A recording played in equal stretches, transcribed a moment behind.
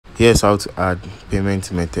Here's how to add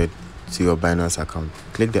payment method to your Binance account.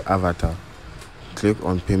 Click the avatar, click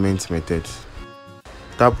on payment methods,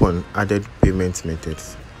 tap on added payment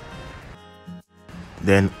methods,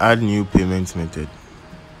 then add new payment method.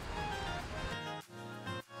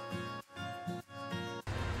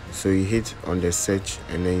 So you hit on the search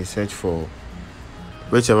and then you search for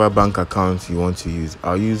whichever bank account you want to use.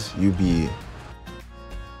 I'll use UBA.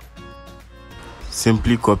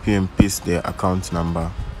 Simply copy and paste the account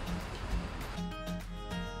number.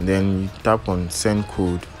 Then you tap on send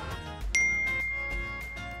code.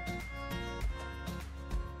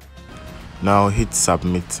 Now hit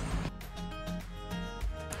submit.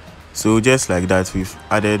 So just like that, we've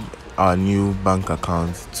added our new bank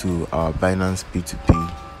account to our Binance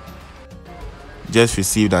P2P. Just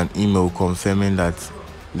received an email confirming that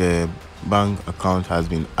the bank account has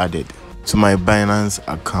been added to my Binance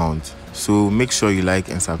account. So make sure you like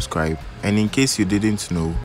and subscribe. And in case you didn't know,